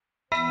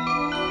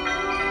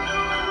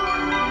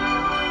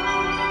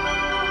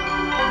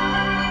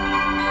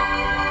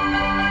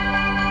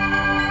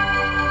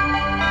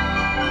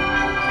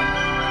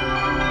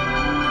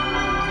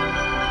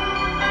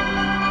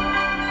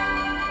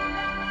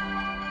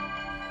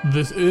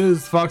This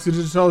is Foxy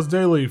Digitalis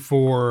Daily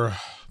for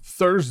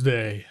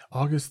Thursday,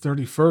 August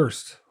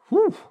 31st.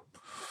 Whew.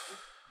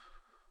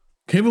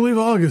 Can't believe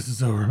August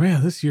is over.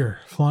 Man, this year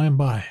flying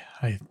by,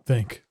 I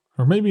think.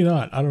 Or maybe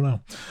not. I don't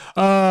know.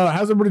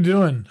 How's everybody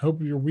doing?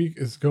 Hope your week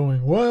is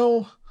going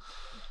well.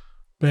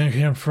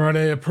 Bandcamp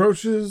Friday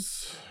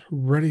approaches.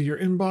 Ready your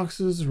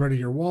inboxes, ready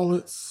your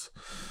wallets,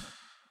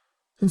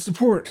 and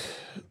support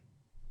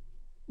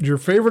your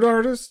favorite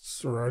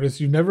artists or artists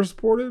you've never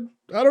supported.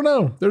 I don't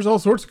know. There's all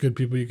sorts of good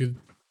people you could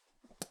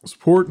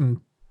support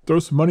and throw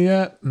some money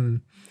at. And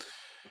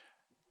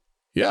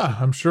yeah,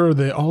 I'm sure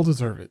they all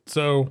deserve it.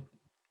 So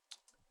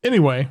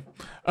anyway,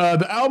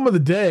 the album of the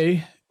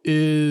day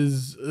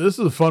this is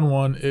a fun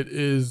one. It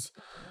is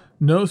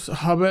Nos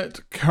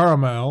Habet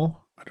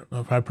Caramel. I don't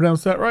know if I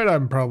pronounced that right. I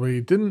probably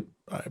didn't.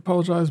 I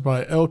apologize.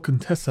 By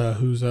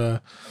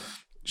Kontessa,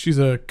 she's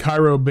a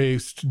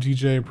Cairo-based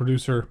DJ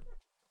producer.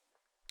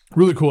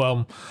 Really cool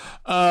album.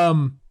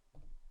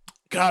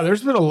 God,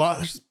 there's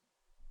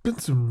been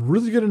some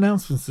really good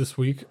announcements this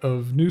week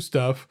of new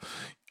stuff.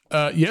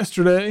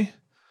 Yesterday,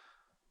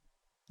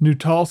 new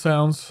Tall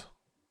Sounds.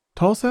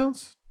 I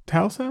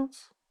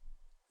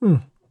know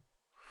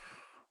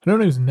her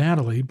name's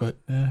Natalie, but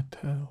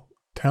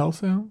Tall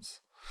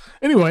Sounds.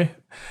 Anyway,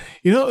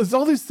 it's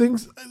all these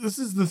things. This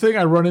is the thing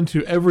I run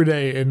into every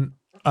day, and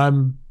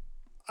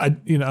I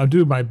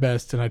do my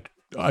best, and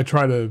I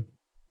try to,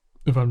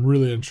 if I'm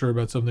really unsure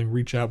about something,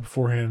 reach out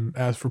beforehand and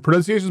ask for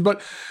pronunciations.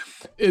 But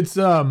it's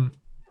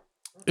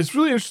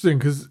really interesting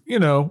because,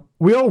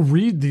 we all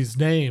read these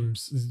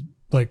names,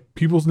 like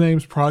people's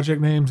names,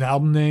 project names,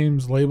 album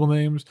names, label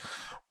names,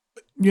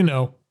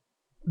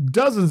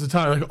 dozens of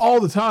times, like all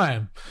the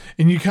time.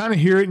 And you kind of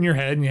hear it in your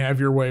head and you have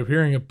your way of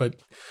hearing it. But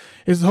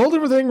it's a whole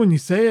different thing when you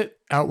say it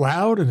out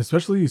loud, and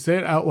especially you say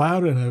it out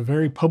loud in a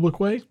very public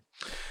way.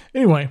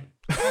 Anyway,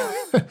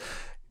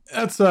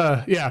 that's,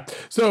 yeah.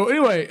 So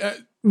anyway,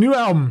 new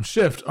album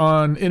Shift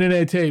on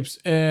NNA tapes,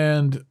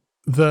 and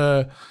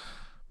the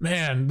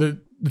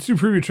two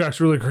preview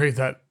tracks are really great.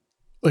 That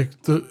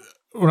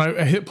when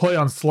I hit play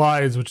on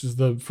Slides, which is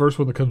the first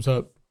one that comes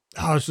up,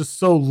 it's just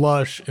so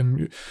lush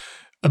and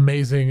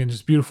amazing and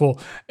just beautiful.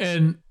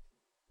 And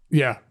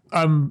yeah,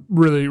 I'm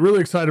really,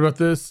 really excited about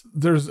this.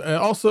 There's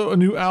also a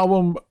new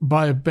album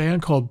by a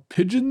band called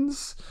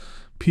Pigeons,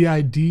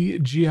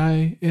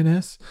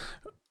 Pidgins,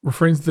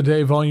 Refrains of the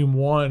Day, Volume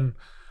 1.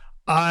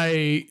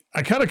 I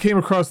kind of came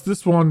across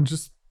this one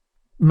just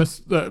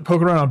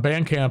poking around on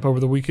Bandcamp over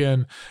the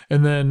weekend,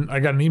 and then I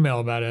got an email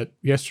about it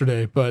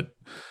yesterday. But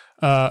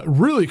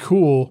really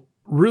cool,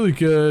 really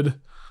good.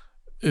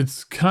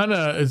 It's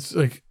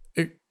like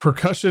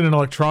percussion and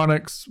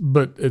electronics,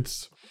 but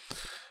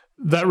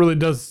that really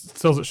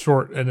sells it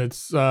short, and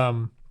it's I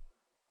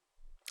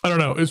don't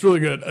know, it's really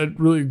good. I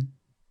really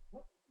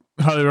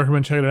highly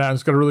recommend checking it out.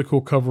 It's got a really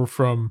cool cover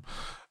from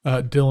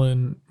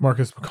Dylan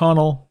Marcus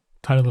McConnell,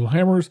 Tiny Little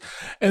Hammers.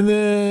 And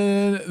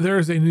then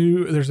there's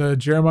a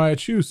Jeremiah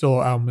Chu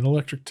solo album, An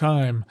Electric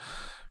Time,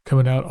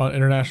 coming out on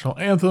International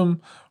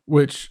Anthem,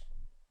 which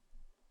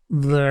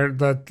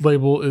that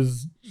label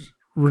is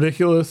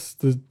ridiculous.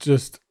 The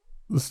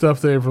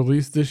stuff they've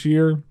released this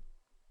year.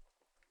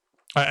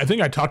 I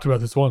think I talked about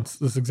this once,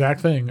 this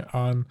exact thing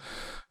on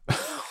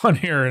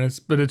here, and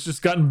it's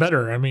just gotten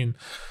better. I mean,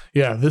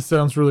 yeah, this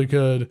sounds really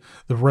good.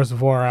 The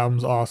Reservoir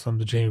album's awesome.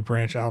 The Jamie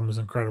Branch album is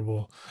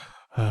incredible.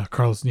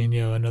 Carlos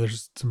Nino, and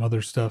there's some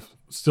other stuff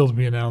still to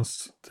be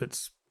announced.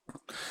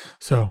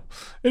 So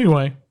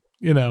anyway,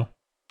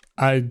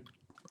 I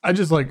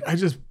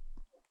just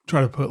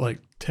try to put like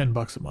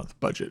 $10 a month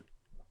budget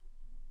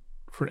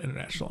for an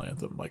international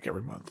anthem, like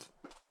every month.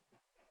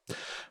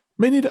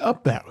 May need to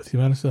up that with the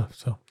amount of stuff.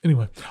 So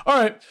anyway,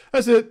 all right,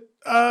 that's it.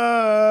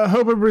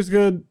 Hope everybody's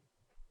good.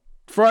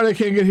 Friday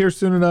can't get here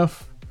soon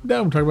enough.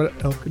 Now I'm talking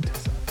about El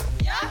Kontessa.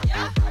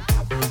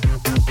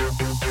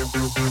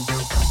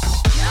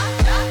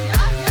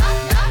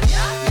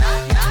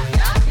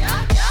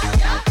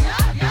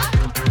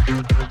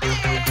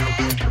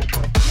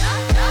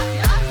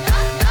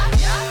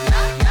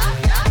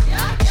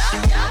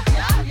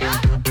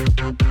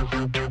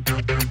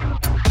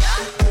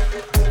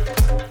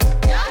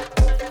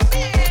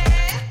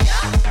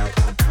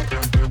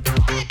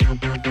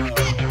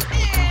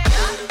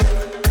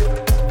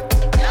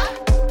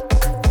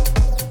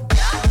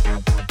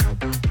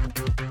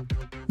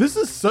 This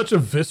is such a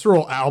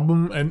visceral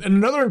album and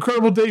another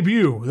incredible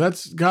debut.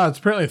 It's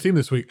apparently a theme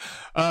this week.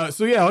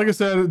 So yeah, like I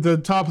said at the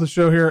top of the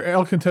show here,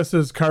 El Kontessa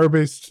is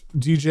Cairo-based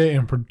DJ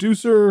and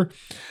producer.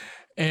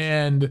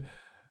 And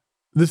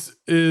this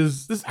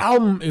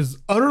album is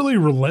utterly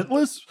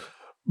relentless,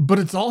 but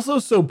it's also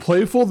so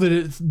playful that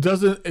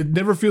it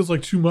never feels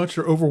like too much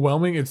or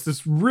overwhelming. It's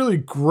this really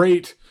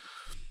great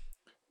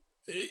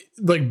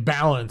like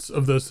balance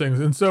of those things.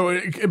 And so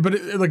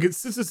it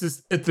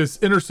sits at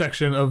this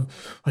intersection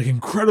of like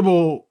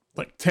incredible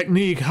like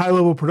technique, high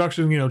level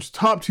production, just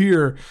top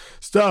tier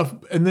stuff,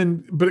 and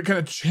then but it kind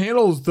of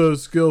channels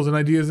those skills and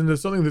ideas into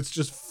something that's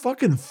just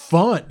fucking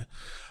fun.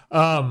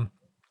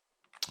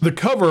 the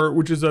cover,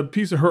 which is a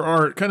piece of her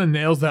art, kind of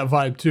nails that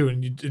vibe too.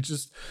 And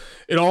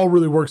it all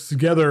really works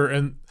together.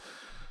 And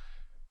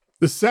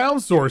the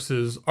sound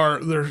sources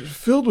they're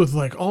filled with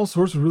like all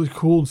sorts of really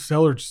cool and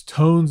stellar just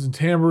tones and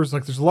timbres.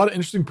 Like there's a lot of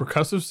interesting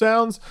percussive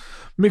sounds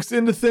mixed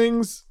into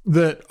things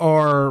that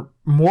are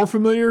more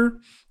familiar.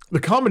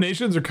 The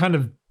combinations are kind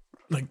of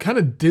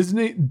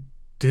dizzying.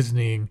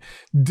 It'd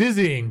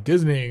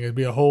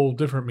be a whole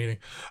different meaning.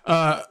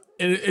 And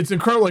it's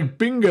incredible. Like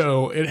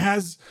bingo, it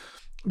has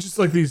just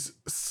like these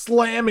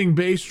slamming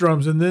bass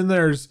drums, and then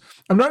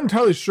I'm not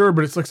entirely sure,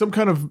 but it's like some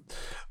kind of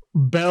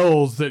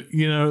bells that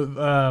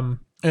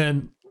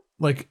and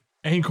like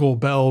ankle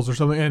bells or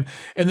something, and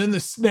then the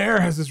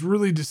snare has this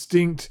really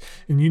distinct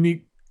and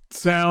unique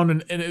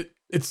sound, and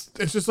it's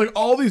just like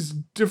all these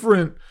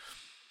different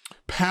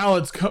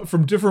palettes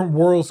from different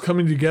worlds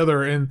coming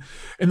together, and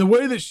the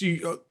way that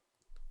she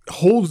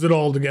holds it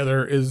all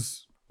together is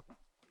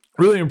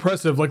really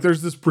impressive. Like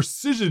there's this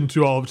precision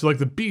to all of it, to like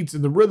the beats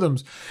and the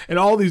rhythms and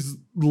all these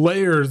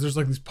layers. There's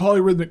like these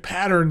polyrhythmic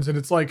patterns, and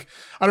it's like,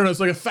 I don't know, it's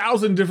like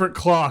 1,000 different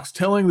clocks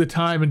telling the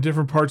time in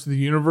different parts of the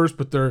universe,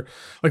 but they're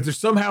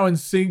somehow in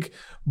sync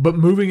but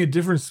moving at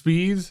different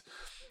speeds.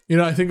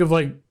 I think of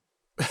like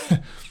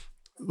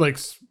like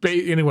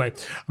space. Anyway,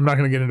 I'm not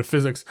going to get into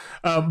physics,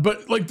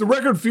 but like the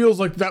record feels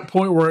like that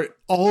point where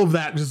all of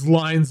that just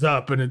lines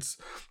up, and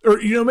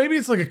maybe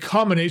it's like a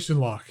combination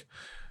lock.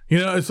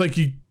 It's like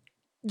you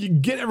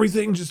get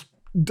everything just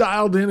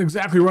dialed in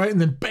exactly right,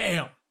 and then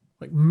bam,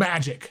 like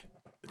magic,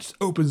 it just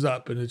opens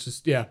up, and it's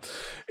just, yeah.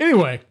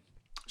 Anyway,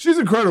 she's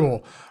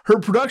incredible. Her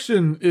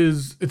production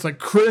it's like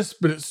crisp,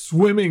 but it's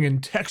swimming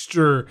in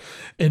texture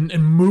and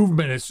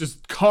movement. It's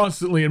just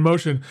constantly in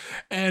motion.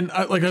 And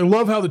I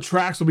love how the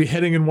tracks will be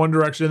heading in one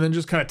direction and then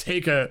just kind of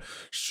take a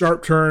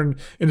sharp turn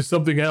into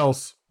something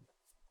else.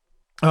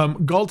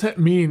 Galtet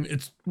Mean,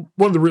 it's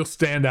one of the real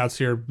standouts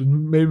here.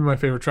 Maybe my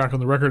favorite track on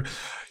the record.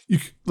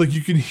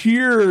 You can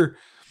hear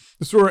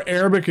the sort of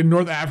Arabic and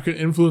North African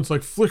influence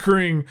like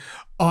flickering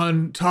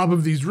on top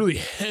of these really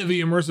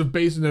heavy immersive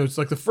bass notes.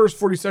 Like the first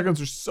 40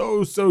 seconds are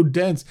so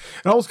dense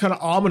and almost kind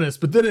of ominous,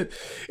 but then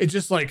it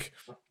just like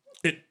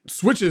it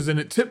switches and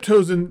it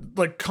tiptoes in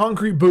like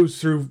concrete boosts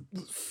through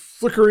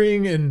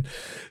flickering and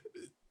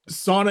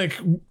sonic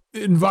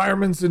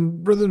environments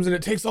and rhythms, and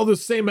it takes all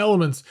those same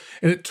elements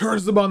and it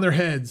turns them on their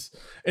heads,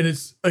 and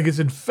it's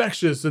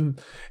infectious, and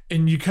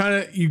you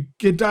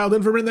get dialed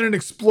in for a minute, and then it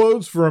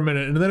explodes for a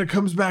minute, and then it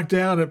comes back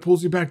down, it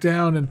pulls you back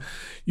down, and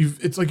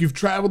it's like you've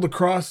traveled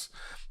across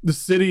the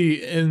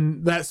city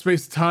in that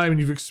space of time,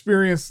 and you've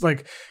experienced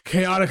like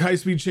chaotic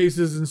high-speed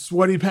chases and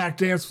sweaty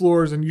packed dance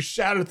floors, and you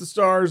shout at the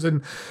stars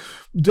and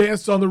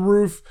danced on the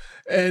roof,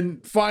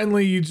 and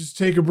finally you just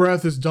take a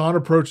breath as dawn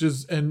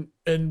approaches and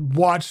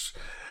watch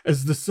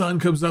as the sun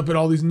comes up in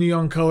all these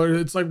neon colors.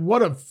 It's like,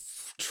 what a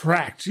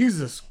track.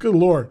 Jesus, good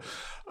Lord.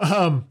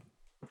 The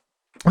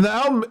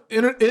album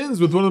ends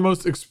with one of the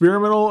most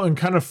experimental and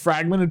kind of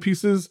fragmented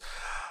pieces.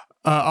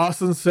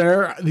 Austin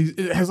Sayre,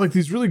 it has like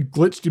these really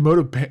glitched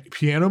emotive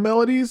piano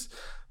melodies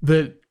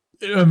that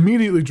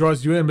immediately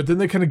draws you in, but then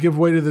they kind of give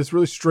way to this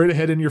really straight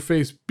ahead in your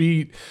face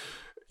beat,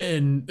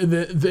 and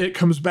then it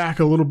comes back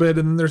a little bit,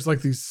 and then there's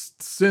like these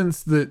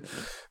synths that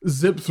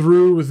zip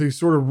through with these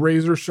sort of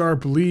razor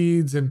sharp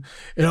leads, and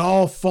it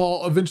all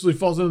eventually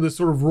falls into this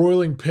sort of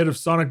roiling pit of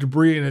sonic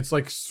debris, and it's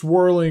like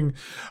swirling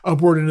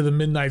upward into the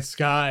midnight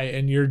sky,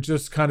 and you're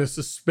just kind of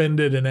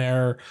suspended in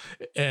air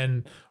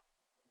and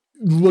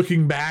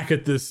looking back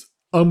at this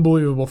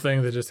unbelievable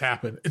thing that just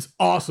happened. It's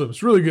awesome.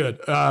 It's really good.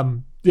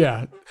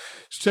 Yeah,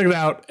 just check it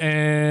out.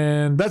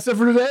 And that's it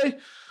for today.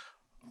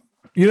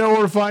 You know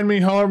where to find me.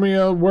 Holler me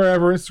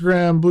wherever.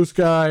 Instagram, Blue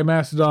Sky,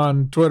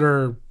 Mastodon,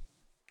 Twitter.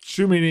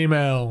 Shoot me an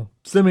email.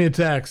 Send me a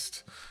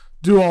text.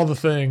 Do all the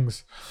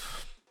things.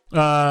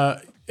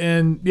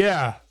 And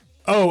yeah.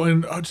 Oh,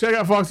 and check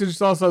out Foxy.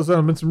 Digitalis.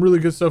 Been some really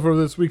good stuff over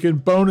this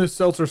weekend. Bonus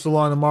Seltzer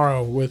Salon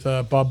tomorrow with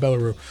Bob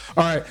Bellarue.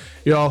 All right,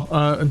 y'all.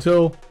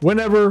 Until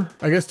whenever,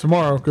 I guess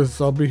tomorrow,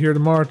 because I'll be here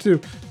tomorrow too.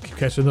 Keep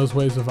catching those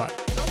waves of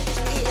vibe.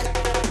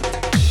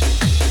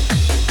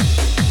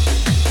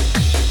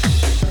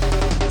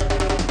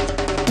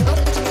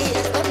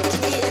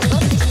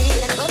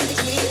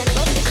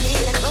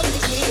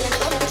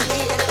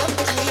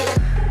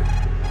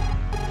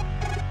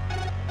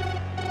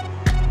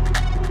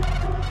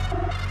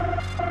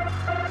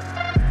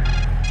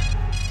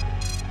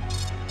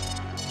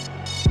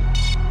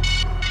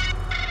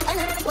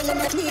 Well, I'm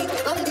not me.